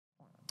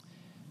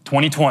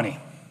2020,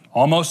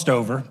 almost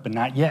over, but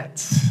not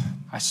yet.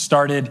 I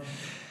started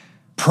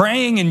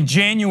praying in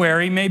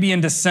January, maybe in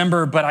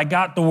December, but I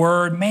got the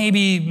word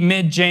maybe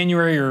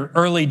mid-January or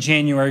early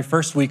January,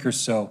 first week or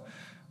so.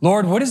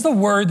 Lord, what is the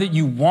word that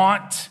you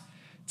want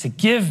to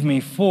give me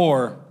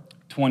for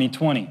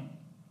 2020?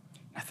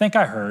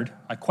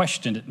 I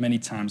questioned it many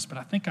times, but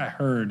I think I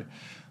heard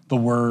the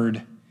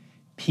word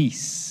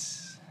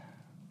peace.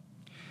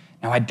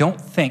 Now, I don't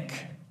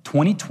think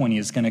 2020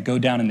 is going to go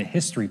down in the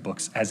history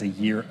books as a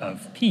year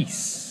of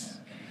peace.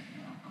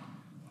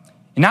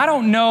 And I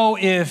don't know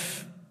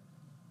if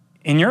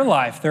in your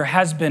life there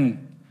has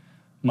been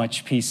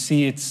much peace.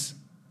 See, it's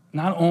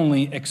not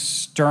only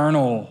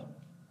external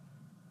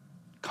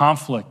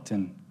conflict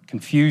and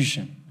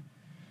confusion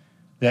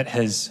that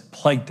has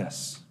plagued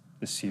us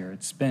this year.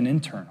 It's been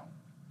internal.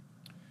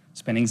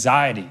 It's been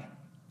anxiety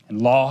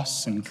and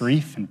loss and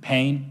grief and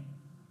pain.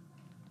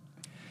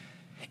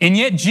 And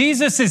yet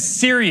Jesus is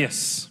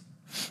serious.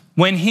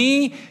 When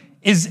he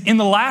is in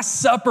the Last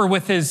Supper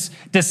with his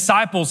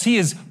disciples, he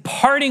is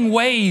parting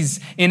ways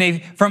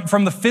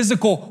from the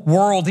physical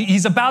world.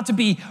 He's about to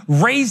be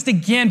raised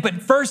again, but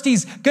first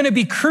he's going to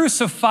be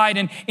crucified.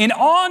 And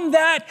on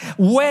that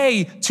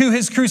way to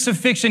his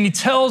crucifixion, he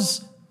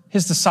tells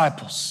his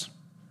disciples,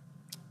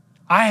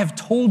 I have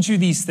told you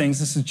these things.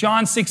 This is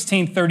John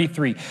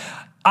 16:33.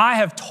 I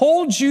have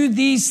told you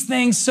these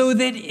things so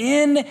that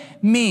in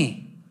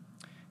me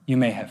you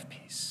may have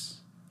peace.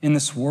 In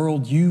this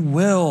world you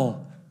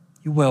will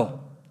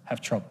have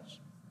troubles.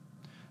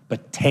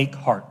 But take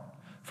heart,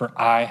 for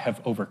I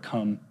have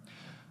overcome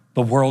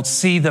the world.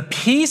 See, the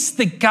peace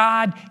that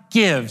God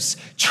gives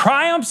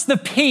triumphs the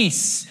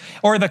peace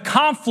or the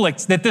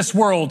conflict that this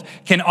world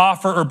can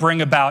offer or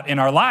bring about in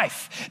our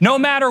life. No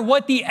matter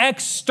what the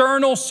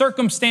external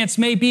circumstance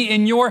may be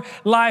in your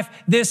life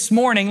this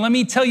morning, let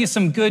me tell you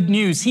some good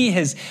news. He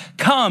has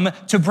come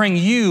to bring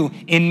you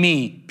and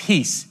me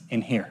peace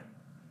in here.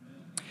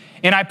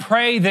 And I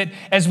pray that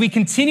as we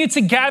continue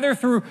to gather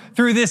through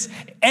this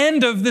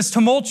end of this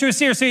tumultuous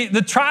year, see,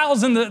 the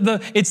trials and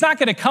it's not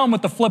going to come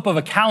with the flip of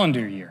a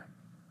calendar year.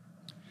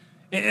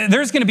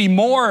 There's going to be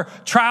more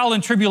trial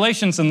and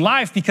tribulations in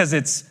life because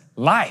it's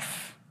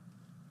life.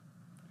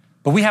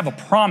 But we have a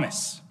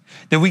promise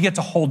that we get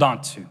to hold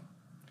on to.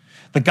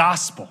 The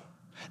gospel,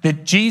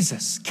 that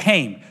Jesus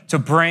came to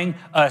bring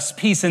us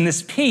peace. And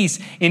this peace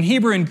in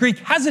Hebrew and Greek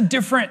has a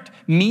different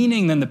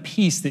meaning than the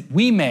peace that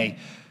we may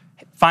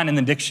find in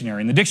the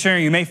dictionary. In the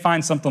dictionary, you may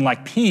find something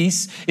like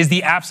peace is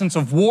the absence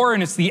of war,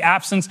 and it's the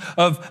absence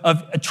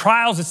of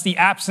trials. It's the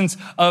absence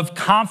of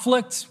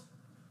conflict.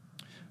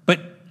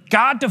 But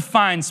God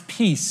defines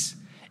peace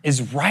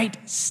as right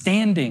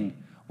standing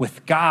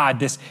with God.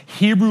 This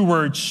Hebrew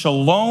word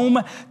shalom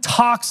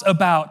talks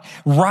about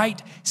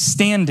right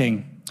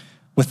standing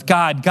with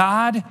God.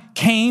 God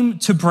came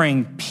to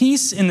bring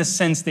peace in the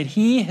sense that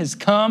he has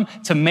come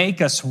to make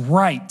us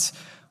right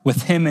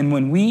with him. And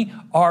when we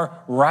are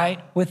right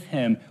with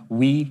him,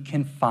 we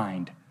can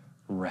find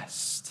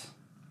rest.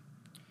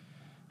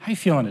 How are you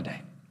feeling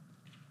today?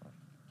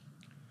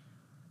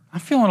 I'm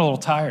feeling a little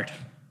tired.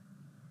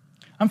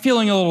 I'm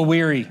feeling a little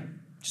weary,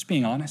 just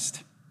being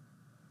honest.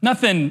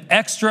 Nothing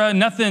extra,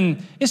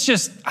 nothing.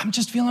 I'm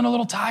just feeling a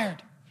little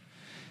tired.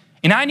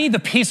 And I need the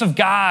peace of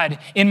God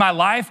in my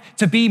life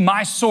to be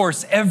my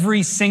source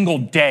every single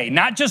day.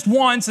 Not just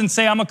once and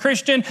say, I'm a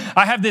Christian.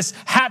 I have this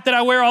hat that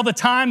I wear all the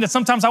time that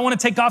sometimes I want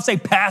to take off, say,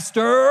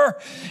 pastor.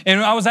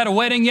 And I was at a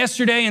wedding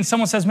yesterday and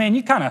someone says, man,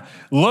 you kind of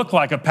look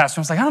like a pastor.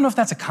 I was like, I don't know if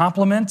that's a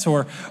compliment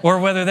or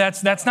whether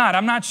that's not.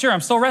 I'm not sure. I'm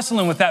still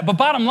wrestling with that. But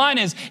bottom line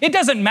is, it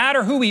doesn't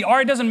matter who we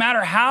are. It doesn't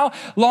matter how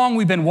long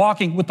we've been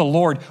walking with the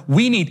Lord.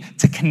 We need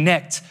to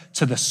connect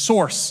to the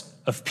source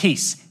of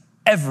peace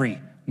every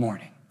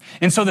morning.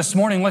 And so this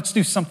morning, let's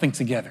do something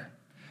together.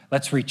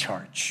 Let's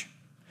recharge.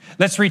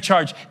 Let's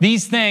recharge.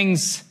 These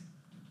things,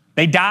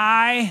 they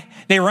die,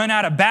 they run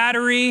out of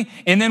battery,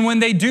 and then when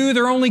they do,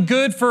 they're only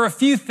good for a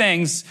few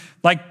things,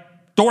 like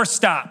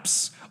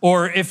doorstops,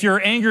 or if you're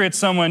angry at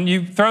someone,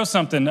 you throw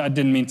something. I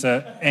didn't mean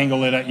to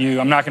angle it at you.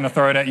 I'm not going to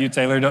throw it at you,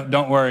 Taylor.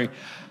 Don't worry.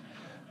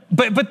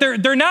 But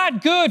they're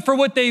not good for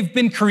what they've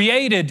been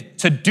created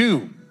to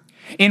do.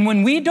 And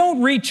when we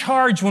don't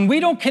recharge, when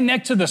we don't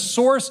connect to the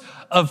source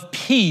of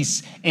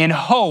peace and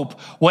hope,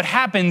 what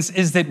happens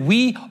is that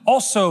we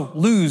also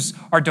lose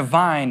our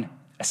divine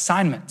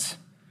assignment.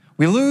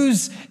 We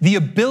lose the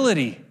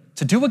ability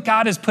to do what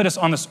God has put us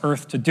on this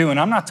earth to do. And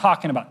I'm not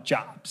talking about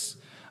jobs.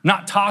 I'm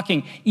not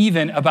talking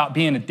even about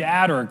being a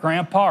dad or a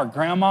grandpa or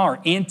grandma or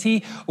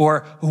auntie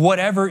or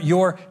whatever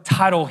your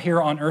title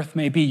here on earth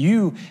may be.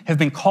 You have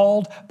been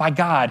called by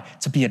God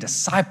to be a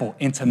disciple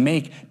and to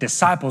make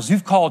disciples.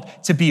 You've called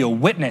to be a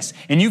witness,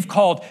 and you've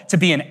called to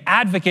be an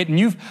advocate, and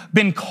you've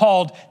been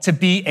called to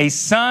be a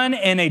son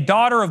and a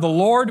daughter of the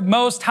Lord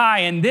Most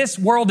High. And this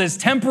world is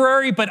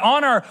temporary, but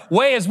on our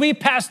way as we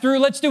pass through,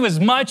 let's do as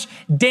much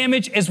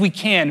damage as we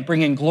can,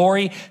 bringing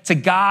glory to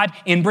God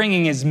and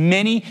bringing as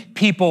many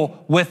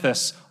people with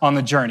us on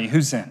the journey.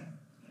 Who's in?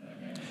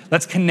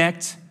 Let's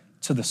connect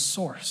to the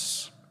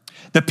source.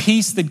 The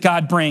peace that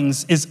God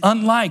brings is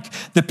unlike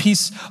the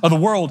peace of the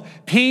world.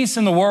 Peace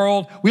in the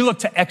world, we look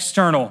to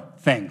external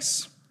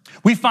things.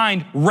 We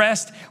find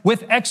rest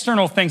with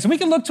external things. And we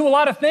can look to a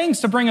lot of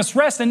things to bring us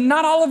rest, and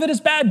not all of it is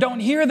bad. Don't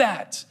hear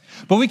that.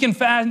 But we can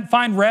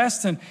find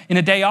rest in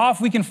a day off.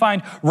 We can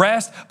find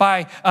rest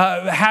by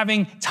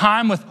having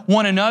time with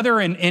one another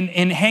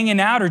and hanging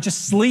out or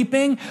just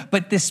sleeping.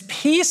 But this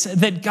peace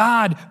that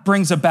God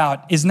brings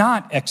about is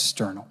not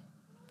external.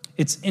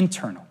 It's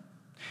internal.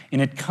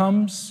 And it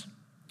comes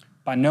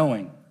by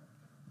knowing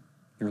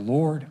your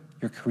Lord,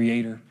 your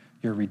Creator,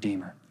 your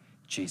Redeemer,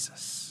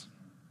 Jesus.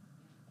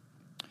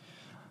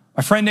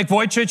 My friend Nick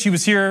Vujicic, he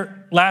was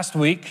here last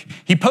week.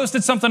 He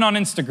posted something on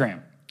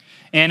Instagram.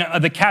 And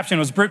the caption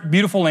was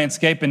beautiful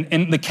landscape.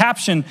 And the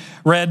caption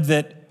read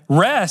that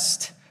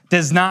rest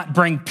does not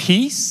bring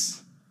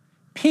peace.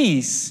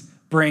 Peace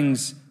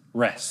brings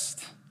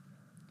rest.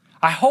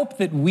 I hope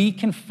that we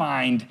can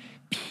find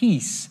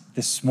peace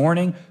this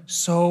morning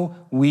so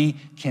we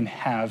can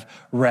have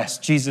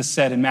rest. Jesus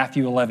said in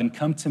Matthew 11,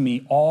 "Come to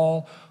me,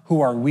 all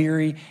who are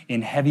weary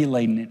and heavy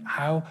laden,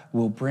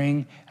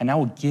 and I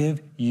will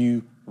give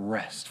you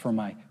rest. For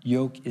my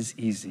yoke is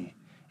easy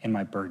and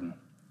my burden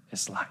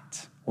is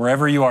light."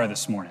 Wherever you are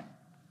this morning,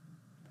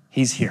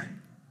 he's here.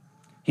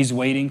 He's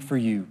waiting for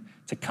you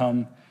to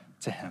come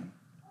to him.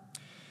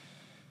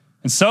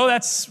 And so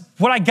that's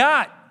what I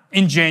got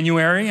in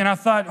January. And I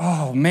thought,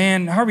 oh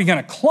man, how are we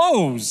going to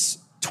close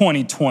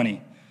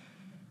 2020?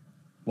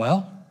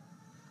 Well,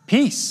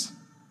 peace.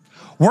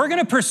 We're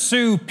going to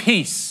pursue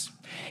peace,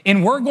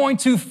 and we're going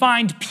to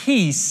find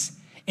peace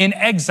in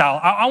exile.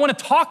 I want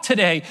to talk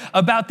today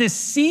about this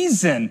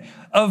season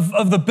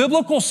of the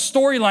biblical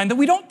storyline that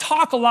we don't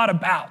talk a lot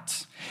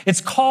about.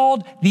 It's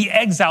called the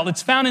exile.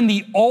 It's found in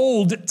the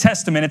Old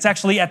Testament. It's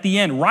actually at the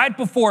end, right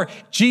before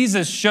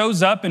Jesus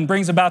shows up and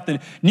brings about the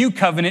new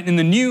covenant in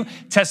the New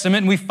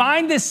Testament. And we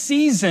find this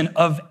season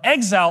of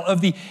exile of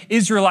the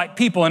Israelite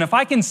people. And if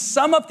I can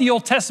sum up the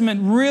Old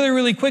Testament really,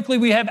 really quickly,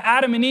 we have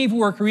Adam and Eve who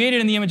were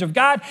created in the image of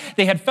God.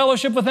 They had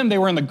fellowship with him. They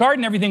were in the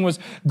garden. Everything was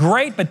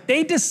great, but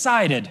they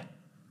decided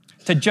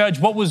to judge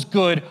what was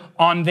good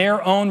on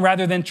their own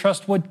rather than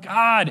trust what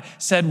God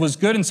said was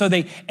good. And so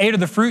they ate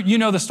of the fruit. You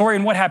know the story.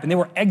 And what happened? They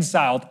were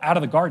exiled out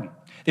of the garden.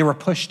 They were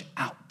pushed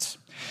out.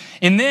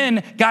 And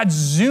then God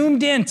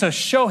zoomed in to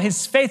show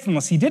his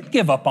faithfulness. He didn't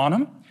give up on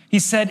them. He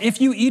said,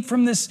 if you eat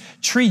from this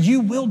tree, you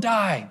will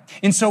die.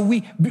 And so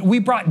we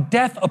brought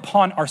death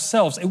upon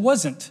ourselves. It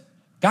wasn't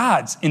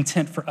God's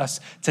intent for us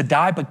to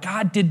die, but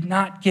God did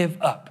not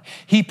give up.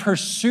 He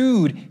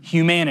pursued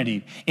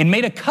humanity and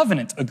made a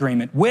covenant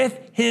agreement with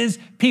his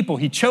people.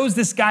 He chose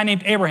this guy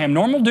named Abraham,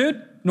 normal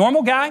dude,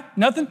 normal guy,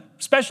 nothing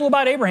special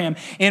about Abraham,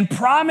 and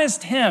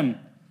promised him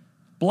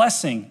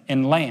blessing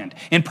and land,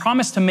 and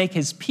promised to make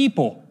his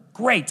people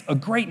great, a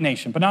great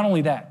nation. But not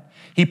only that,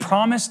 he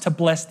promised to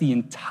bless the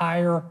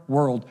entire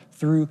world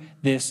through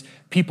this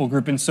people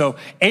group. And so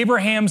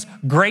Abraham's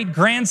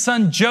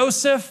great-grandson,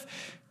 Joseph,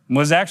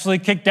 was actually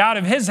kicked out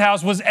of his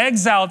house, was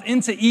exiled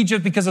into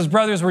Egypt because his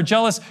brothers were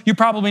jealous. You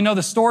probably know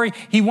the story.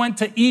 He went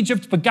to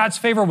Egypt, but God's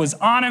favor was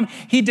on him.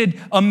 He did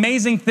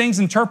amazing things,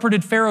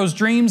 interpreted Pharaoh's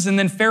dreams, and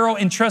then Pharaoh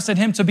entrusted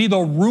him to be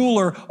the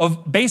ruler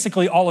of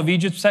basically all of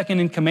Egypt,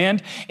 second in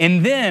command.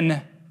 And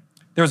then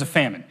there was a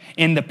famine.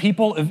 And the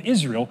people of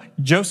Israel,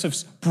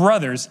 Joseph's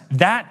brothers,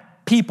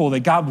 that people that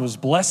God was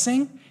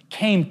blessing,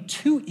 came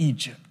to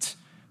Egypt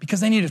because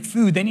they needed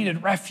food, they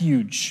needed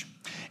refuge.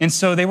 And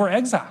so they were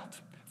exiled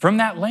from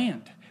that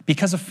land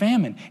because of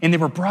famine, and they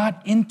were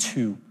brought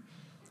into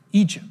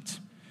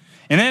Egypt.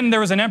 And then there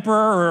was an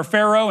emperor or a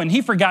pharaoh, and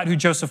he forgot who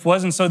Joseph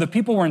was, and so the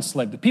people were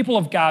enslaved. The people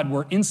of God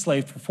were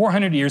enslaved for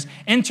 400 years.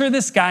 Enter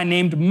this guy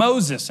named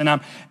Moses, and I'm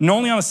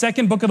only on the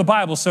second book of the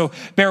Bible, so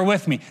bear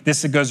with me.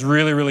 This goes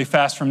really, really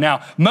fast from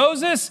now.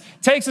 Moses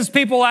takes his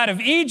people out of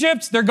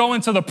Egypt. They're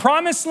going to the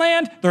promised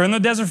land. They're in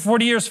the desert for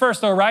 40 years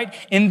first, all right?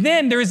 And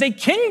then there is a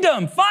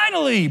kingdom.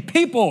 Finally,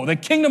 people, the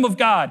kingdom of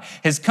God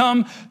has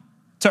come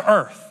to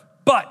earth,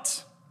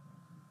 but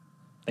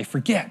they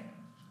forget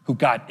who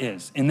God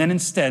is, and then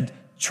instead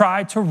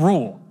try to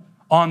rule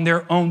on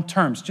their own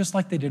terms, just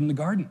like they did in the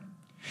garden.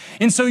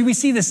 And so we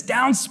see this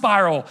down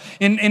spiral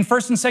in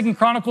 1st and 2nd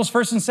Chronicles,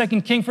 1st and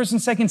 2nd King, 1st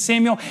and 2nd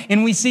Samuel,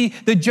 and we see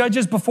the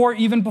judges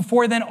even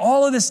before then,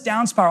 all of this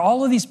down spiral,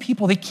 all of these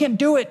people, they can't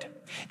do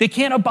it. They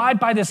can't abide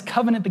by this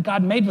covenant that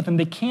God made with them.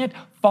 They can't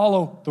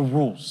follow the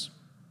rules.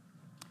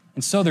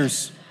 And so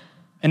there's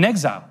an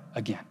exile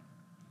again.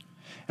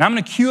 And I'm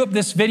going to cue up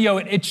this video.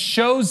 It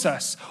shows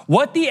us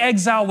what the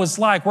exile was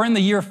like. We're in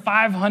the year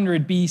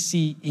 500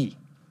 BCE,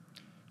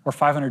 or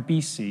 500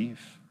 BC,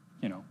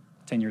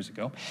 10 years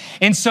ago.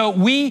 And so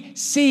we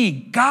see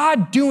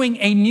God doing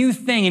a new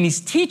thing, and he's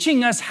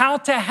teaching us how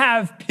to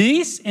have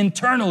peace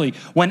internally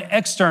when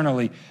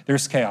externally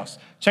there's chaos.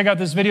 Check out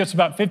this video. It's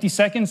about 50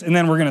 seconds, and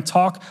then we're going to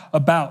talk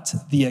about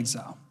the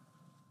exile.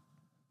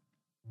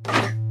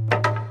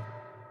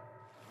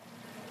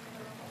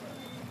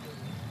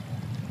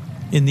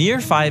 In the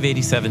year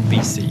 587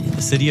 BC,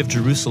 the city of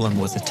Jerusalem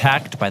was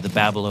attacked by the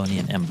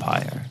Babylonian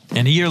Empire.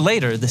 And a year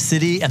later, the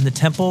city and the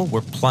temple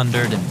were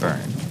plundered and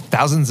burned.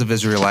 Thousands of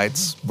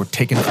Israelites were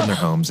taken from their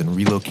homes and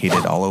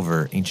relocated all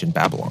over ancient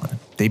Babylon.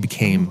 They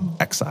became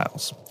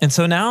exiles. And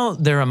so now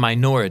they're a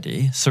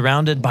minority,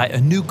 surrounded by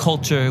a new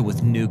culture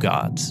with new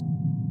gods.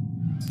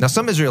 Now,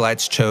 some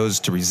Israelites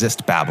chose to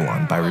resist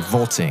Babylon by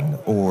revolting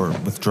or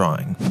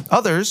withdrawing.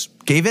 Others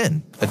gave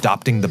in,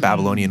 adopting the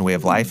Babylonian way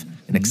of life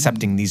and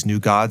accepting these new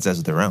gods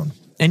as their own.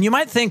 And you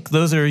might think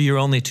those are your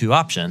only two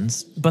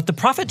options, but the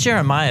prophet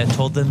Jeremiah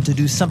told them to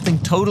do something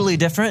totally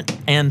different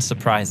and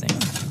surprising.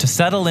 To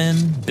settle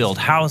in, build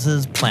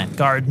houses, plant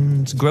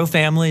gardens, grow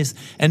families,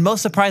 and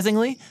most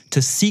surprisingly,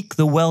 to seek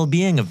the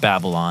well-being of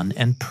Babylon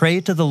and pray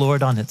to the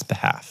Lord on its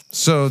behalf.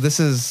 So this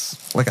is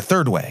like a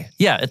third way.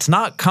 Yeah, it's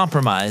not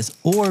compromise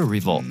or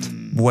revolt.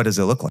 What does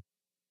it look like?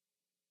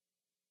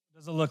 What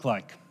does it look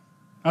like?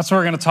 That's what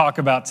we're going to talk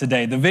about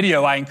today. The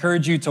video, I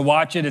encourage you to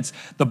watch it. It's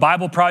the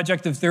Bible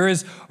Project. If there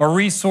is a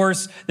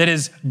resource that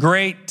is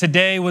great,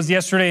 today was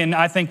yesterday, and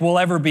I think will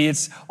ever be,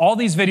 it's all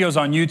these videos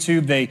on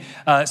YouTube. They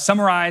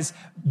summarize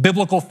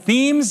biblical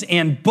themes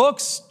and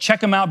books. Check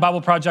them out,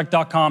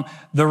 BibleProject.com.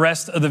 The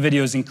rest of the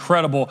video is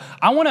incredible.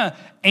 I want to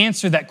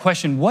answer that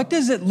question. What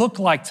does it look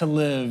like to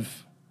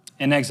live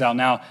in exile?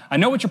 Now, I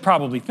know what you're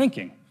probably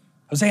thinking.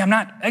 Jose, I'm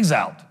not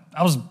exiled.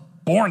 I was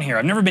born here.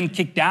 I've never been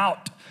kicked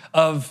out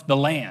of the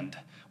land.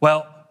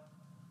 Well,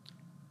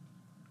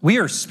 we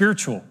are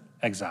spiritual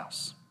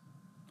exiles.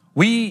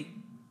 We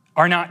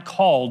are not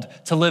called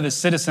to live as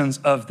citizens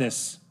of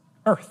this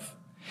earth.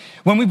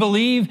 When we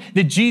believe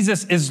that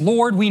Jesus is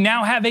Lord, we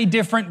now have a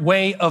different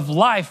way of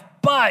life,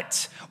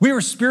 but we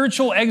are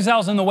spiritual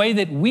exiles in the way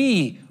that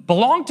we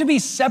belong to be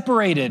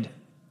separated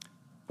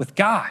with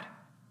God.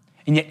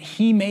 And yet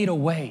He made a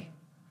way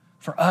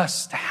for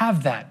us to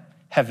have that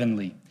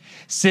heavenly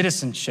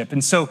citizenship.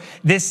 And so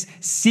this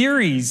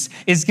series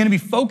is going to be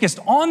focused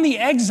on the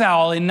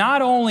exile, and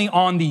not only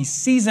on the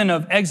season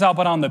of exile,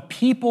 but on the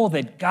people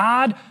that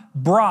God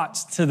brought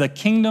to the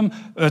kingdom,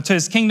 to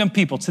His kingdom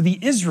people, to the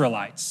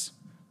Israelites,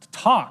 to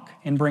talk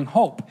and bring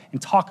hope and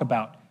talk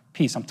about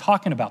peace. I'm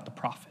talking about the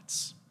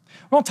prophets.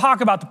 We don't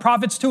talk about the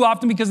prophets too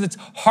often because it's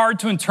hard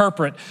to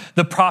interpret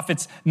the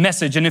prophet's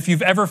message. And if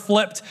you've ever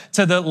flipped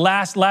to the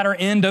latter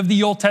end of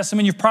the Old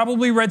Testament, you've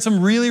probably read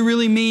some really,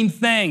 really mean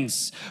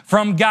things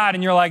from God.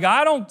 And you're like,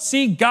 I don't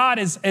see God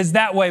as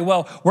that way.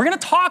 Well, we're going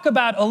to talk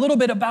about a little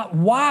bit about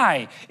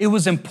why it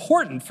was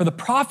important for the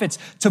prophets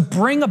to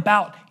bring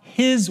about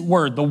His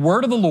word, the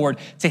word of the Lord,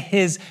 to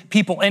His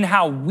people, and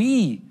how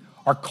we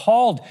are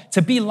called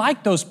to be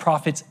like those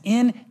prophets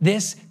in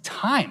this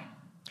time.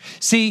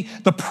 See,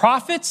 the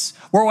prophets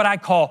were what I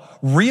call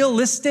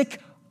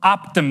realistic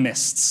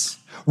optimists.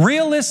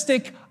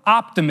 Realistic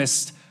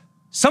optimists.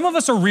 Some of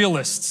us are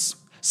realists.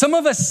 Some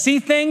of us see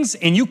things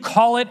and you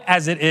call it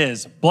as it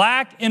is.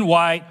 Black and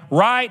white,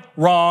 right,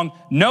 wrong,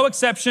 no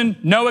exception,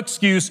 no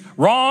excuse,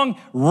 wrong,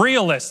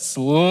 realists.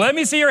 Let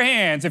me see your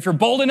hands if you're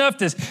bold enough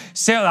to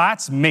say,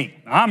 that's me.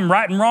 I'm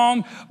right and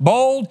wrong,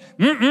 bold,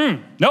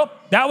 nope,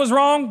 that was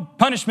wrong,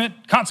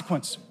 punishment,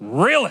 consequence.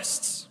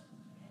 Realists.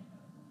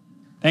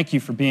 Thank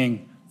you for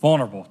being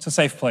vulnerable. It's a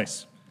safe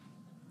place.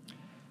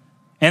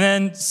 And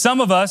then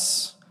some of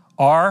us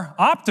are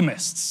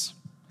optimists.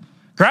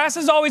 Grass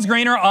is always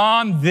greener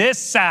on this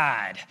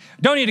side.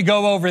 Don't need to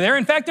go over there.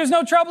 In fact, there's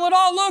no trouble at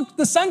all. Look,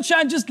 the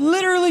sunshine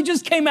literally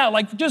came out,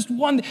 like just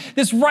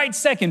this right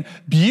second.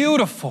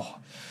 Beautiful.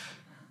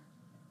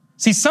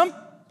 See, some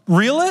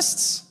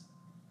realists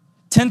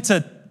tend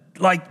to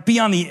be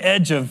on the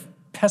edge of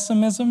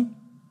pessimism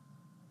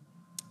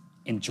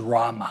and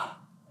drama.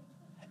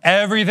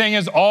 Everything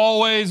is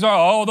always,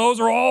 those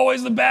are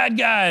always the bad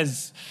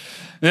guys.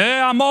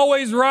 Yeah, I'm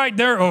always right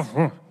there.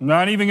 Oh,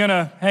 not even going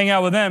to hang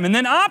out with them. And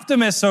then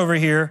optimists over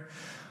here,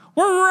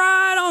 we're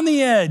right on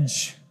the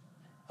edge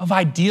of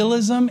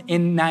idealism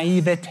and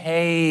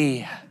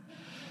naivete.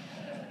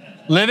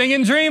 Living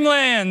in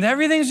dreamland.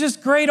 Everything's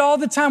just great all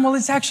the time. Well,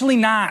 it's actually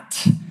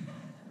not.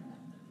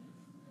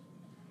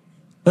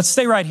 Let's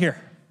stay right here.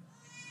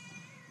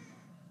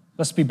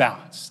 Let's be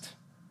balanced.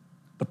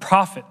 The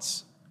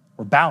prophets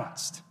were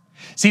balanced.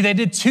 See, they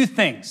did two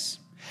things.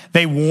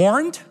 They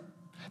warned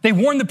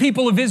the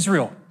people of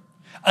Israel.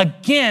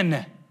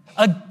 Again,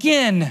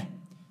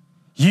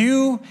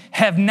 you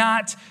have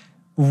not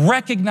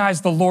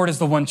recognized the Lord as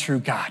the one true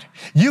God.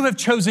 You have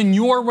chosen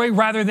your way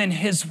rather than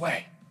His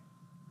way.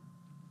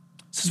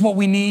 This is what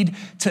we need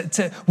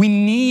we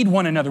need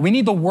one another. We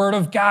need the word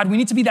of God. We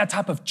need to be that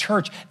type of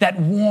church that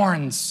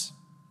warns.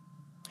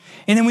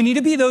 And then we need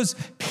to be those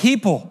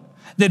people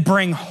that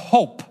bring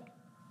hope.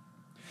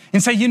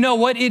 And say, you know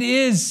what, it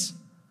is,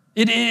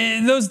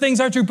 those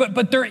things are true,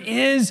 but there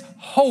is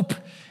hope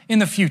in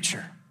the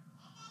future.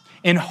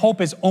 And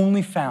hope is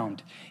only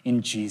found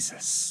in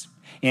Jesus,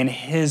 in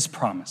His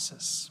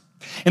promises.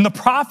 And the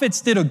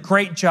prophets did a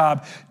great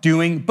job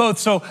doing both.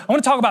 So I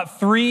want to talk about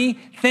three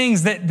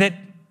things that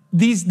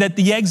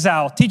the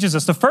exile teaches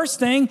us. The first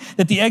thing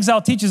that the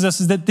exile teaches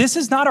us is that this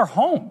is not our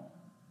home.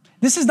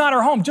 This is not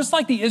our home. Just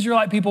like the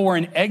Israelite people were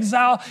in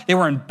exile, they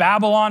were in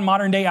Babylon,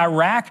 modern day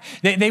Iraq.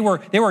 They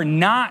were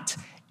not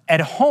at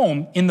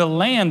home in the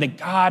land that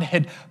God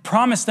had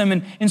promised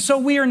them. And so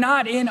we are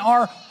not in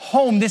our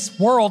home. This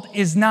world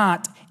is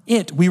not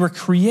it. We were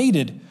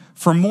created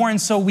for more.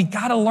 And so we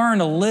got to learn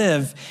to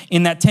live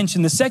in that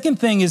tension. The second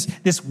thing is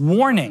this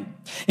warning.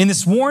 And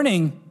this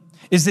warning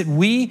is that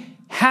we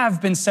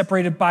have been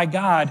separated by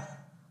God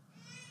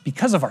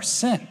because of our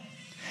sin.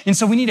 And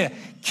so we need to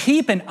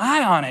keep an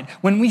eye on it.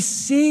 When we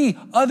see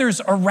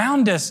others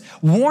around us,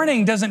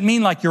 warning doesn't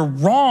mean like you're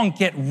wrong,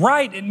 get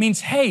right. It means,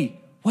 hey,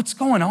 what's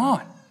going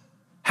on?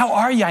 How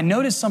are you? I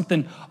noticed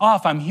something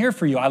off. I'm here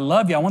for you. I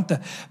love you. I want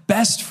the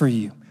best for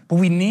you. But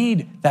we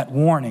need that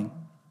warning.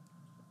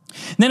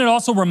 And then it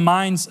also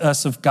reminds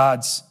us of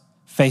God's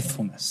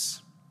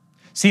faithfulness.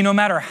 See, no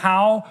matter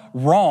how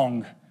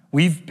wrong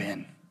we've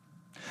been,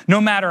 no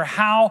matter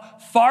how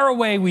far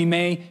away we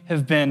may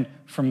have been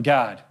from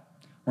God,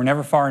 we're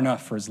never far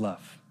enough for his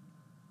love.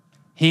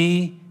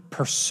 He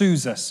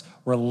pursues us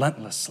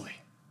relentlessly.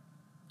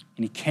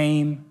 And he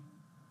came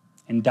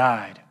and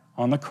died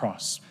on the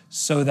cross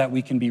so that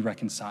we can be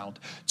reconciled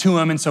to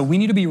him. And so we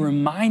need to be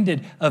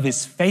reminded of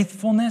his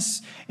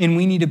faithfulness, and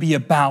we need to be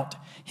about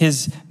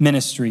his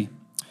ministry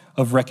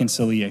of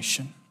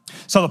reconciliation.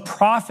 So the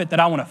prophet that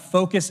I want to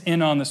focus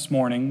in on this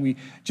morning, we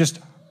just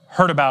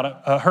heard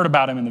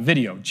about him in the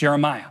video,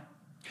 Jeremiah.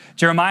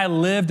 Jeremiah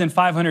lived in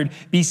 500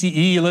 BCE.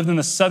 He lived in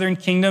the southern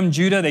kingdom,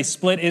 Judah. They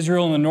split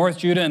Israel in the north,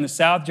 Judah in the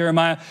south.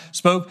 Jeremiah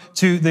spoke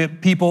to the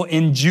people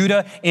in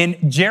Judah, and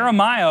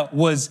Jeremiah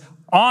was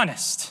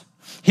honest.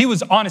 He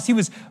was honest. He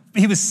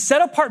was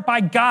set apart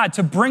by God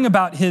to bring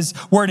about his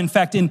word. In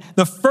fact, in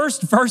the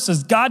first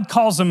verses, God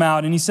calls him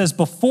out and he says,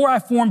 before I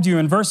formed you,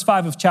 in verse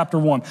 5 of chapter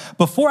 1,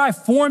 before I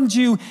formed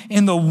you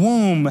in the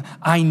womb,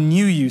 I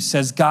knew you,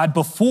 says God.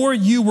 Before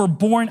you were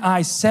born,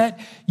 I set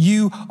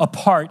you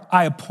apart.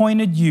 I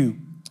appointed you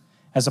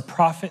as a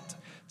prophet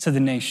to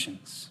the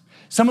nations.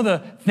 Some of the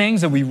things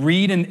that we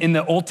read in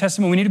the Old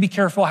Testament, we need to be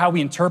careful how we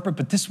interpret,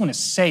 but this one is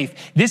safe.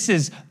 This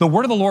is the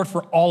word of the Lord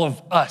for all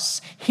of us.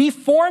 He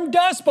formed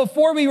us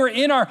before we were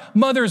in our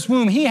mother's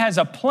womb. He has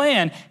a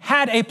plan,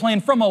 had a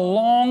plan from a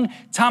long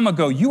time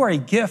ago. You are a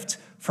gift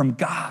from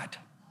God.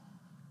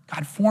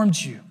 God formed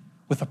you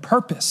with a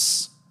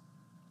purpose.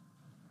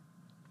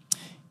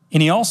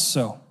 And he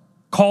also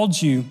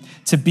called you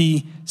to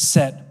be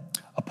set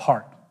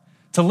apart,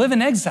 to live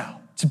in exile,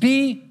 to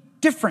be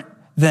different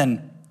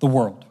than the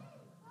world.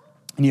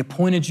 And he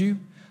appointed you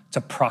to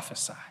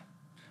prophesy.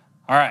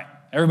 All right,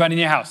 everybody in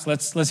your house,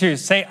 let's hear you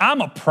say, I'm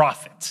a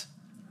prophet.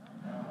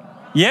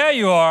 Yeah,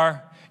 you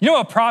are. You know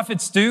what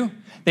prophets do?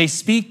 They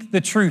speak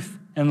the truth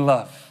in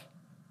love.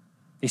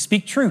 They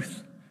speak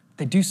truth.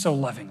 They do so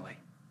lovingly.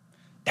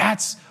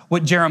 That's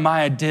what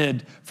Jeremiah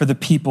did for the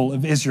people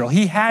of Israel.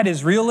 He had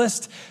his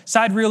realistic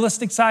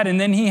side, and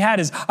then he had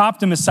his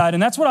optimist side.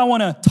 And that's what I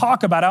want to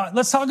talk about.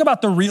 Let's talk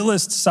about the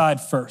realist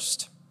side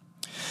first.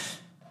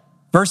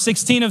 Verse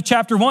 16 of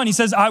chapter 1, he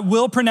says, I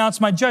will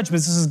pronounce my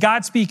judgments. This is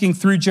God speaking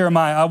through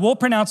Jeremiah. I will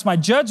pronounce my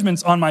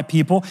judgments on my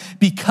people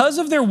because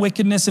of their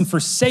wickedness in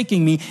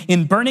forsaking me,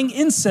 in burning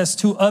incense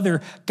to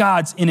other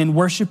gods, and in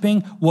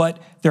worshiping what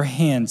their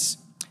hands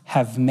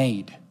have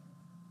made.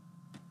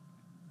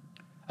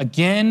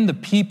 Again, the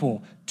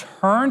people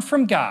turned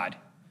from God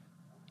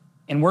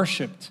and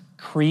worshiped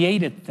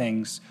created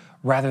things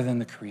rather than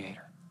the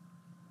Creator.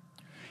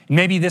 And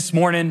maybe this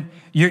morning,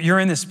 you're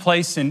in this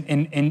place and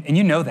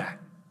you know that.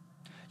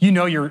 You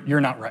know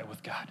you're not right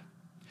with God.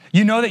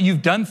 You know that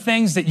you've done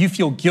things that you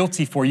feel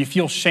guilty for, you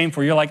feel shame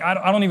for. You're like,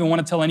 I don't even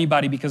want to tell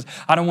anybody because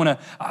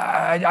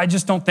I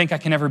just don't think I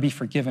can ever be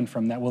forgiven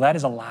from that. Well, that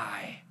is a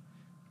lie.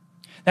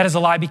 That is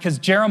a lie because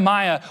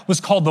Jeremiah was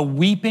called the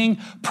weeping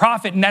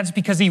prophet, and that's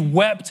because he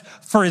wept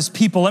for his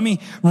people. Let me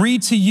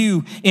read to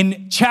you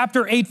in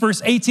chapter 8,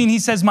 verse 18. He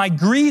says, my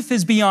grief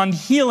is beyond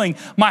healing.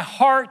 My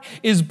heart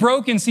is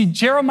broken. See,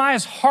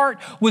 Jeremiah's heart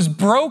was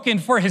broken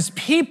for his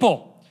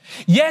people.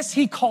 Yes,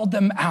 he called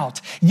them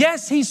out.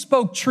 Yes, he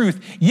spoke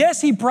truth.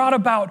 Yes, he brought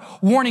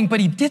about warning,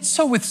 but he did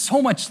so with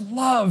so much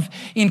love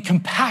and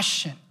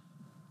compassion.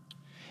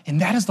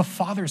 And that is the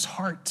Father's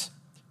heart.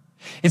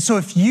 And so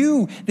if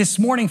you this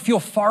morning feel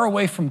far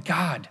away from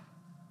God,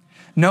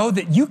 know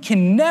that you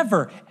can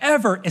never,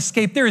 ever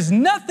escape. There is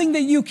nothing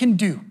that you can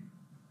do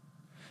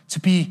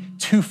to be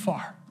too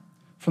far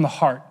from the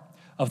heart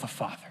of the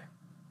Father.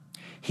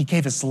 He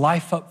gave his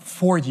life up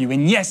for you.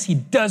 And yes, he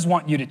does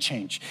want you to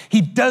change.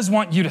 He does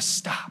want you to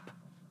stop.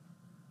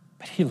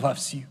 But he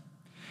loves you.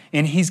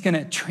 And he's going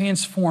to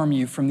transform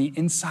you from the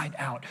inside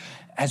out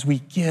as we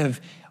give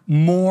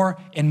more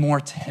and more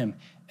to him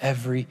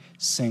every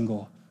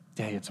single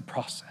day. It's a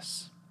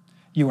process.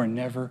 You are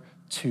never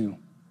too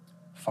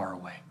far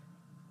away.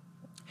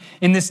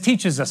 And this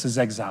teaches us as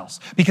exiles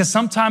because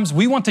sometimes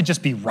we want to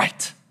just be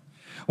right.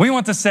 We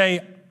want to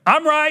say,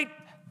 I'm right,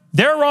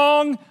 they're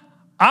wrong.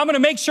 I'm going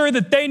to make sure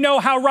that they know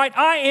how right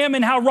I am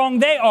and how wrong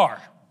they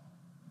are.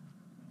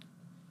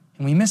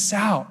 And we miss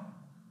out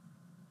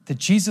that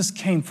Jesus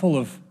came full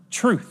of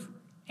truth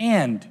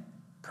and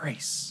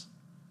grace.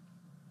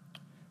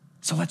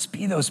 So let's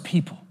be those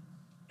people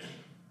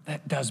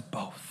that does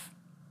both.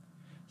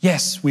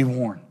 Yes, we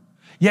warn.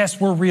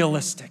 Yes, we're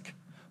realistic,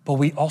 but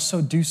we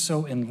also do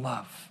so in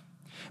love,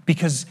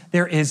 because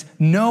there is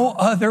no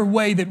other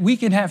way that we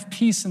can have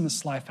peace in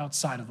this life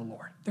outside of the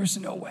Lord. There's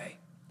no way.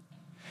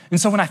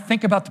 And so when I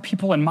think about the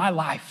people in my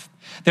life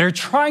that are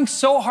trying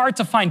so hard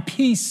to find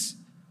peace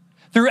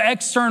through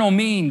external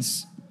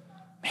means,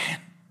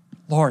 man,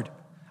 Lord,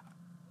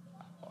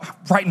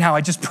 right now I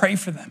just pray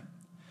for them.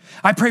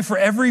 I pray for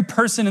every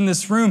person in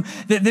this room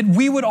that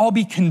we would all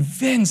be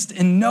convinced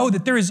and know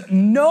that there is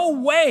no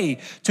way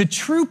to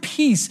true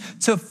peace,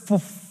 to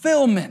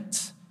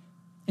fulfillment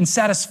and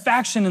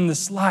satisfaction in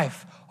this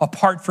life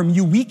apart from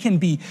you. We can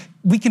be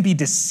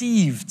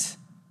deceived,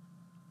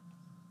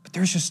 but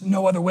there's just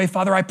no other way.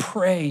 Father, I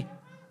pray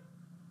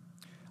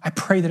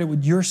that it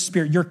would, your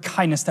spirit, your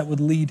kindness, that would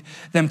lead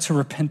them to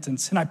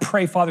repentance. And I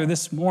pray, Father,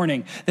 this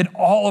morning that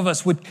all of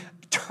us would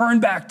turn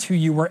back to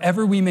you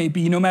wherever we may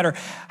be, no matter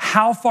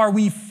how far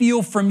we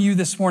feel from you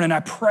this morning. I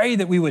pray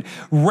that we would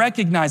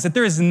recognize that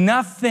there is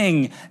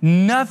nothing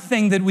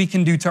that we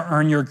can do to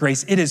earn your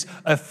grace. It is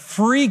a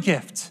free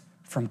gift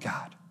from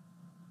God.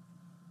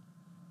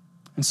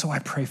 And so I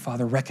pray,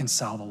 Father,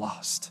 reconcile the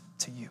lost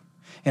to you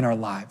in our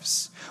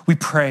lives. We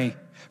pray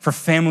for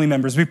family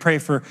members. We pray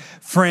for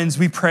friends.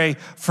 We pray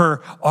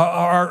for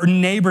our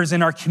neighbors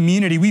in our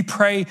community. We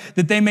pray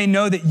that they may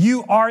know that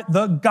you are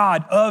the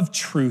God of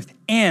truth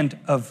and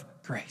of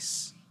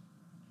grace,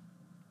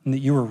 and that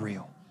you are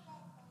real.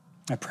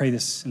 I pray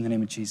this in the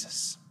name of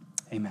Jesus.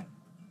 Amen.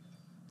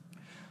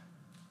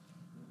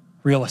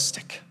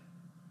 Realistic.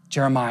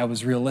 Jeremiah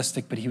was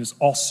realistic, but he was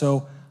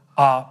also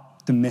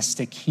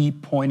optimistic. He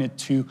pointed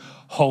to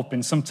hope.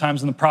 And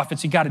sometimes in the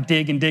prophets, you got to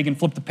dig and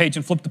flip the page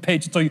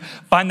until you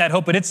find that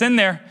hope. But it's in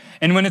there.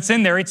 And when it's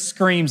in there, it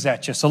screams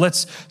at you. So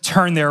let's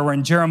turn there. We're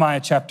in Jeremiah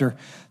chapter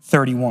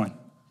 29.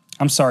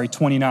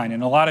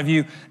 And a lot of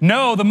you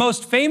know the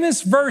most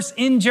famous verse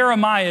in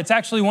Jeremiah. It's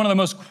actually one of the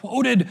most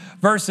quoted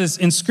verses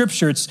in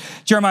Scripture. It's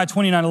Jeremiah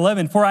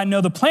 29:11. For I know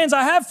the plans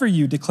I have for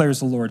you, declares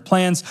the Lord.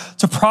 Plans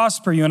to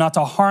prosper you and not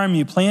to harm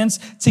you. Plans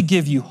to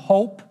give you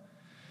hope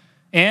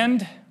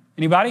and,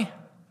 anybody?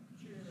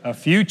 A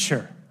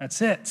future.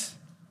 That's it.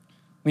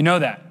 We know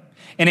that.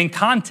 And in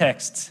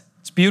context,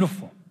 it's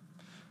beautiful.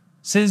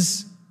 This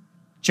is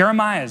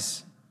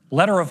Jeremiah's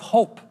letter of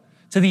hope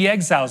to the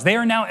exiles. They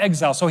are now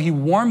exiles. So he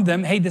warned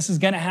them, hey, this is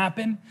going to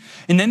happen.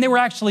 And then they were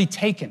actually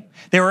taken.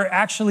 They were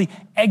actually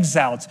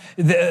exiled.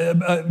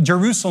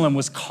 Jerusalem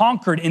was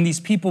conquered, and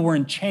these people were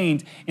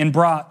enchained and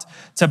brought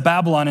to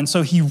Babylon. And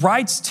so he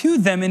writes to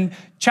them in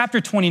chapter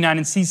 29,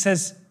 and he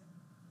says,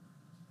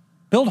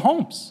 build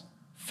homes,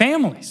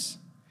 families,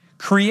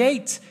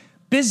 create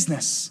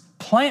business,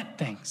 plant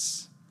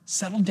things,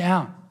 settle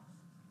down.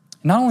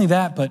 Not only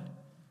that, but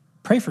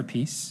pray for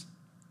peace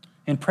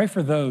and pray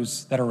for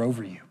those that are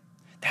over you.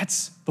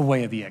 That's the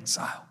way of the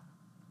exile.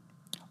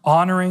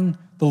 Honoring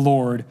the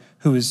Lord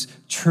who is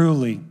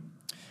truly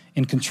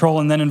in control.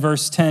 And then in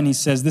verse 10, he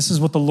says, this is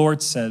what the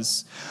Lord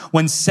says.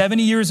 When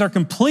 70 years are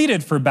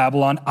completed for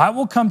Babylon, I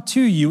will come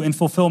to you and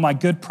fulfill my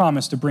good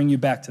promise to bring you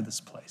back to this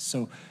place.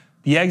 So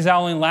the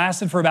exile only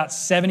lasted for about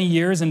 70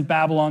 years in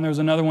Babylon. There was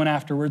another one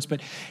afterwards,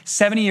 but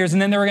 70 years.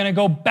 And then they were going to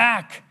go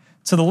back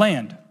to the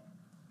land.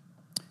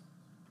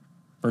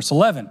 Verse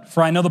 11,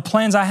 for I know the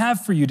plans I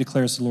have for you,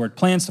 declares the Lord,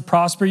 plans to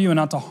prosper you and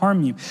not to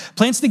harm you,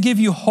 plans to give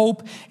you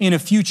hope in a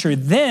future.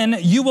 Then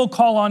you will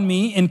call on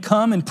me and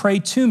come and pray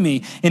to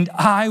me, and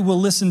I will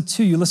listen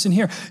to you. Listen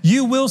here.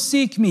 You will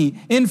seek me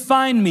and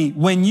find me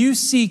when you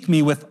seek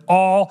me with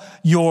all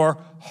your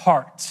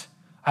heart.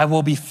 I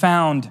will be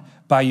found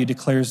by you,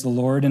 declares the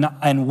Lord,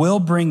 and will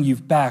bring you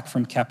back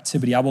from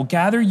captivity. I will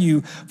gather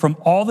you from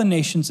all the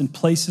nations and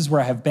places where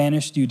I have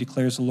banished you,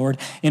 declares the Lord,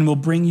 and will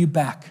bring you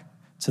back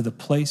to the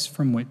place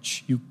from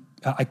which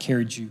I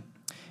carried you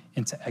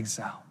into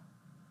exile.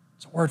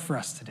 It's a word for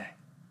us today,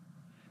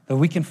 that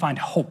we can find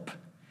hope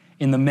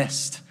in the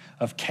midst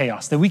of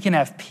chaos, that we can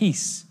have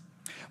peace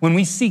when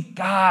we seek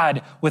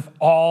God with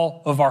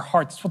all of our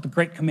heart. That's what the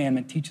great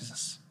commandment teaches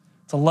us,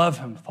 to love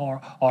him with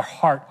all our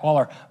heart, all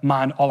our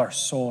mind, all our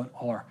soul, and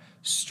all our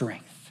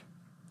strength.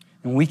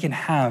 And we can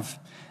have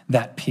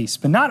that peace.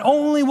 But not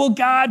only will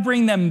God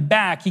bring them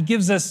back, he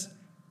gives us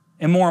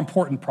a more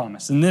important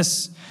promise. And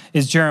this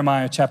is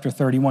Jeremiah chapter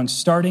 31,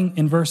 starting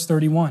in verse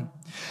 31.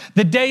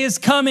 The day is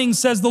coming,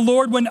 says the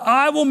Lord, when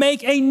I will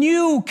make a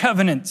new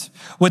covenant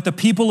with the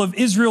people of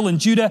Israel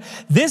and Judah.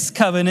 This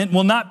covenant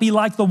will not be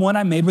like the one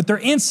I made with their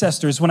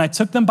ancestors when I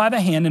took them by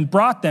the hand and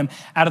brought them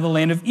out of the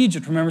land of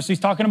Egypt. Remember, so he's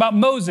talking about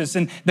Moses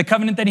and the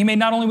covenant that he made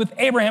not only with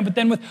Abraham, but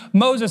then with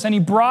Moses. And he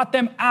brought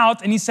them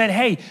out and he said,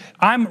 hey,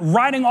 I'm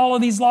writing all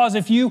of these laws.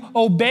 If you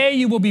obey,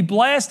 you will be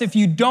blessed. If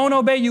you don't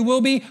obey, you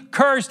will be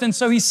cursed. And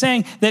so he's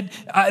saying that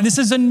this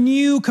is a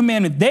new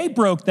commandment. They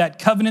broke that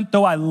covenant,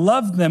 though I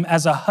loved them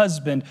as a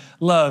husband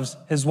loves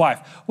his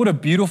wife. What a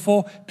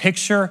beautiful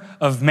picture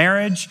of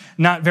marriage.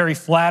 Not very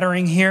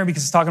flattering here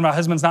because it's talking about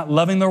husbands not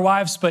loving their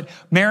wives, but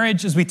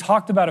marriage, as we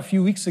talked about a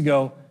few weeks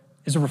ago,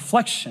 is a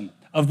reflection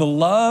of the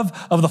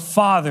love of the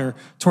Father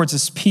towards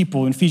his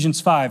people. In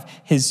Ephesians 5,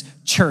 his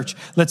church.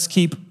 Let's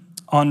keep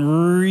on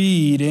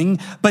reading.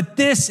 But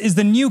this is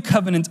the new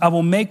covenant I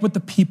will make with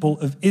the people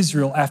of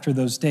Israel after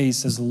those days,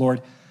 says the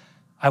Lord.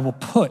 I will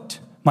put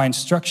my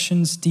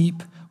instructions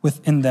deep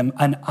within them,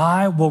 and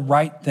I will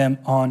write them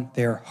on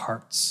their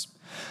hearts.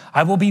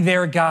 I will be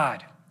their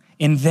God,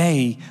 and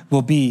they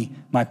will be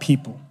my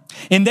people.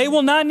 And they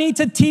will not need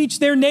to teach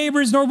their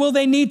neighbors, nor will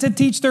they need to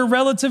teach their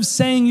relatives,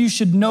 saying, you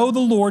should know the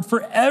Lord,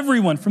 for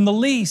everyone from the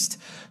least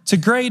to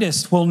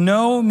greatest will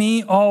know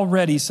me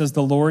already, says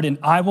the Lord, and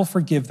I will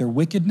forgive their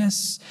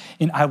wickedness,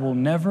 and I will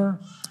never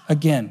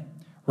again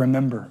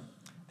remember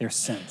their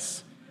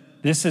sins.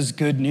 This is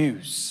good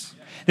news.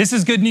 This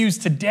is good news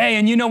today.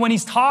 And you know, when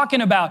he's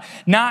talking about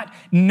not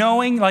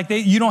knowing,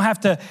 you don't have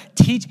to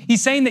teach,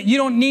 he's saying that you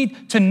don't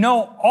need to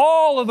know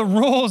all of the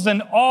rules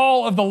and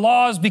all of the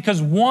laws,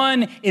 because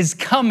one is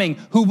coming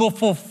who will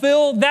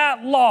fulfill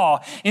that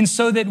law. And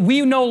so that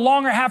we no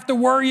longer have to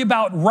worry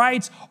about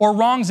rights or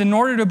wrongs in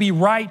order to be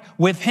right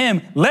with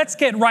him. Let's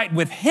get right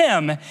with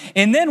him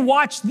and then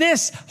watch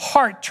this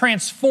heart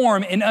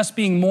transform in us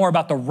being more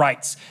about the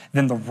rights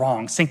than the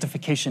wrongs.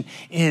 Sanctification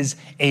is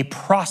a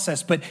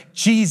process, but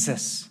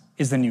Jesus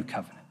is the new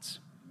covenant.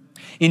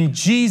 In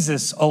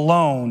Jesus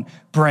alone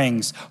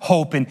brings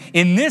hope. And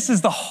this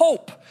is the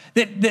hope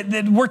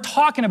that we're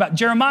talking about.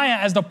 Jeremiah,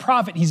 as the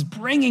prophet, he's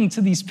bringing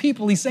to these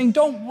people. He's saying,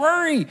 don't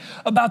worry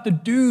about the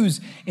do's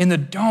and the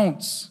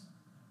don'ts.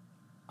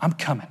 I'm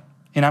coming,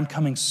 and I'm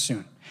coming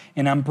soon.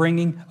 And I'm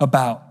bringing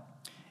about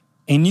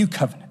a new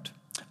covenant,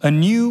 a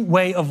new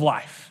way of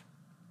life.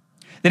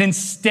 That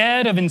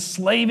instead of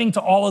enslaving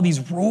to all of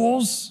these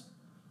rules,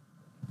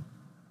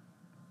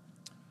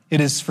 it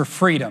is for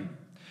freedom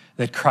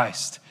that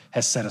Christ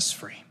has set us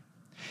free.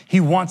 He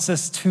wants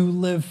us to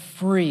live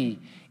free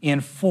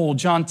and full.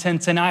 John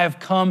 10:10, I have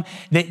come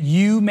that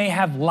you may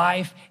have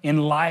life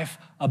and life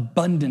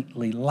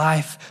abundantly,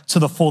 life to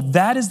the full.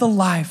 That is the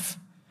life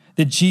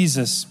that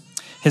Jesus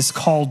has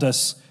called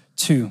us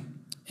to,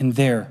 and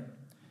there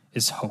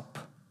is hope.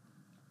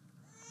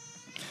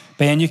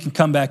 Band, you can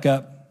come back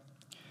up.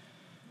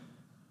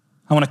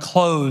 I want to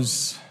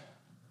close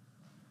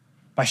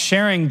by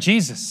sharing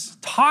Jesus,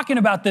 talking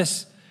about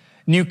this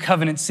new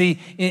covenant. See,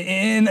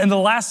 in the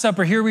Last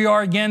Supper, here we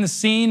are again, the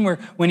scene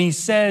when he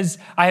says,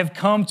 I have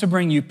come to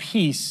bring you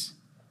peace.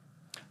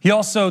 He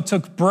also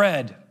took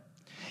bread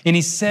and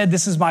he said,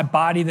 this is my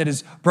body that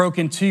is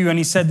broken to you. And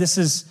he said,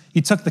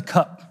 he took the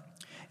cup.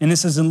 And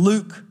this is in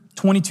Luke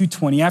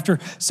 22:20. After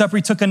supper,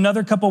 he took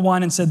another cup of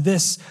wine and said,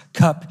 this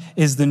cup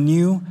is the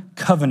new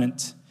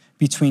covenant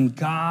between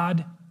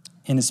God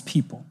and his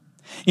people.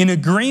 In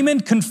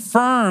agreement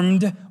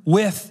confirmed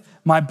with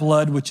my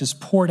blood, which is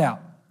poured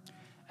out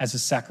as a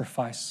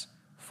sacrifice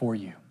for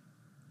you.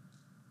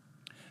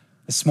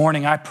 This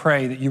morning, I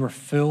pray that you are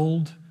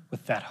filled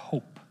with that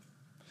hope,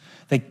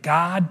 that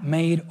God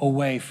made a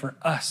way for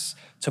us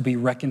to be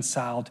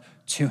reconciled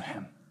to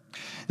him.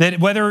 That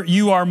whether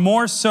you are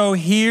more so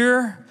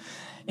here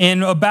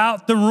and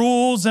about the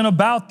rules and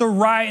about the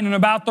right and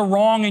about the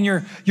wrong, and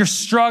you're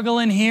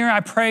struggling here, I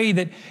pray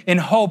that in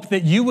hope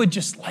that you would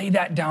just lay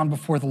that down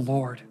before the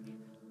Lord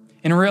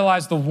and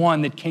realize the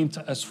one that came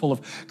to us full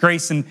of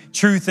grace and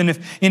truth. And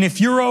if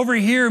you're over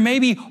here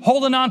maybe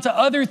holding on to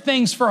other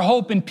things for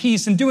hope and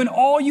peace and doing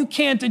all you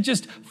can to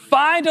just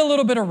find a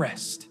little bit of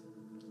rest,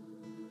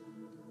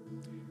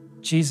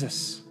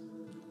 Jesus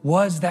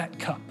was that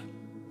cup,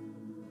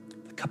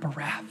 the cup of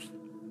wrath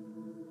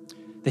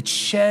that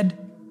shed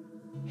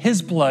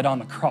his blood on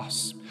the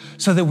cross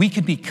so that we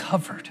could be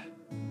covered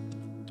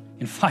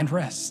and find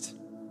rest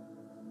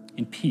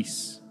and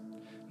peace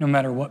no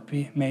matter what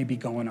may be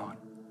going on.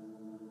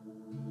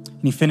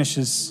 And he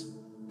finishes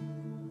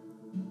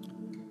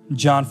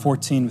John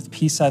 14 with,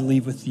 peace I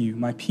leave with you,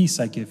 my peace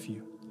I give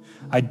you.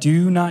 I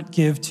do not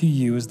give to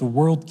you as the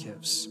world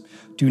gives.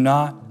 Do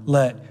not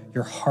let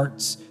your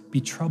hearts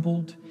be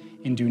troubled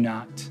and do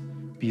not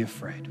be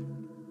afraid.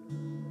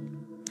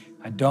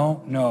 I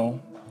don't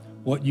know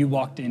what you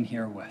walked in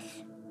here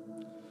with,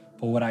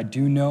 but what I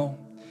do know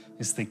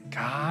is that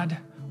God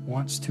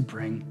wants to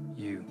bring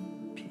you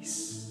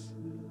peace.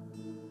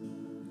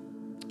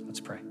 Let's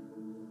pray.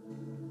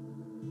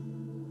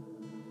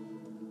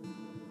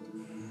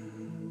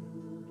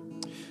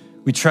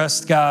 We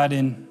trust, God,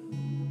 in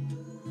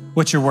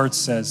what your word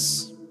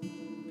says.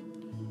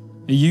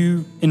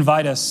 You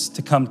invite us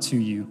to come to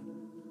you,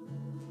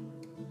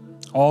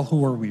 all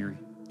who are weary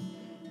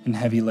and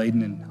heavy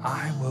laden, and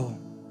I will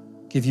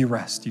give you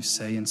rest, you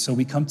say. And so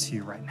we come to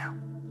you right now,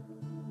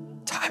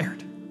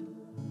 tired.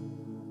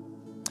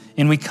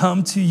 And we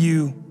come to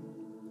you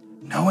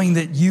knowing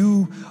that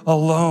you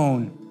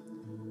alone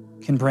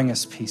can bring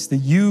us peace, that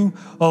you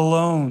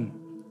alone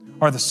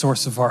are the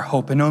source of our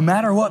hope. And no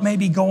matter what may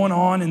be going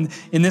on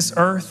in this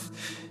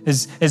earth,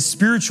 as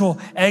spiritual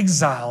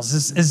exiles,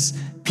 as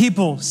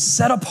people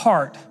set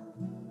apart,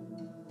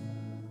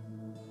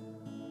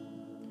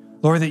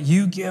 Lord, that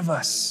you give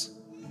us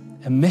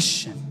a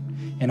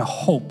mission and a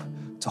hope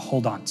to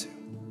hold on to.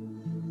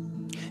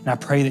 And I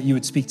pray that you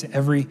would speak to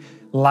every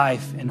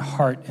life and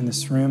heart in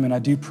this room. And I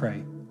do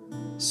pray,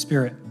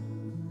 Spirit,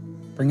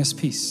 bring us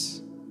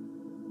peace.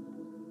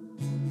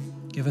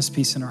 Give us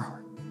peace in our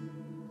heart.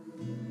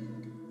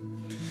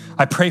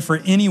 I pray for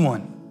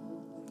anyone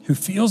who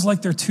feels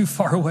like they're too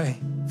far away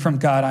from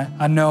God.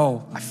 I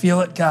know, I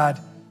feel it, God.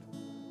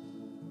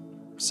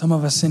 Some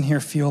of us in here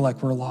feel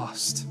like we're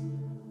lost.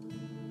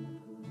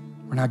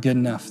 We're not good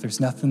enough. There's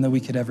nothing that we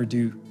could ever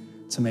do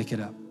to make it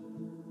up.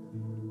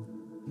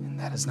 And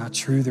that is not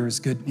true. There is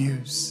good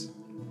news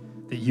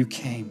that you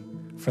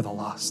came for the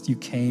lost. You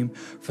came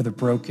for the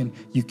broken.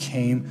 You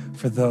came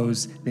for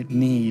those that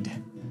need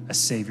a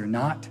Savior,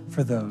 not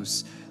for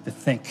those that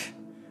think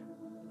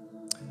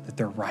that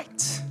they're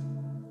right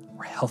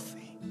or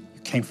healthy.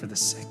 You came for the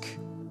sick.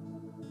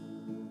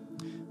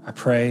 I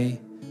pray,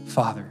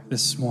 Father,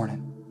 this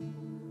morning,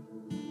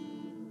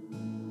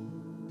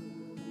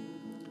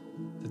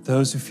 that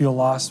those who feel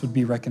lost would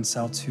be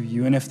reconciled to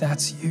you. And if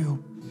that's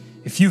you,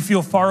 if you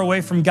feel far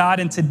away from God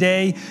and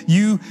today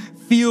you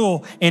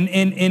feel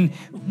and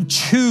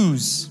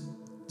choose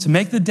to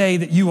make the day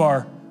that you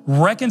are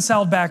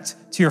reconciled back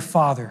to your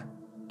Father,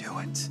 do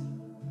it.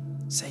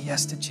 Say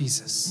yes to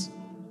Jesus.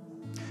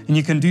 And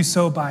you can do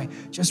so by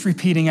just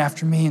repeating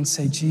after me and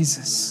say,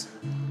 Jesus,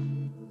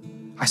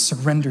 I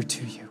surrender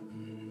to you.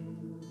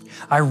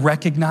 I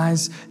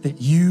recognize that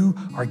you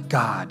are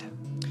God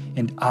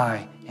and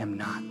I am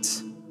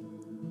not.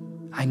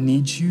 I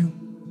need you.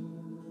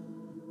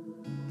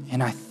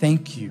 And I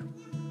thank you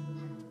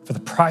for the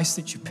price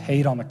that you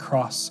paid on the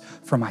cross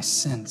for my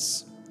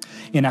sins.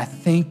 And I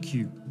thank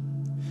you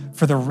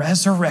for the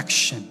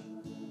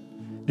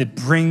resurrection that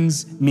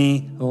brings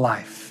me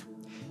life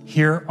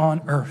here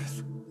on earth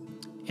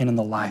and in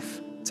the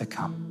life to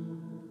come.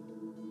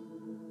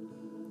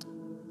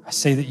 I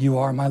say that you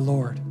are my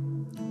Lord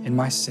and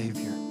my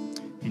Savior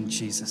in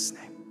Jesus'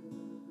 name.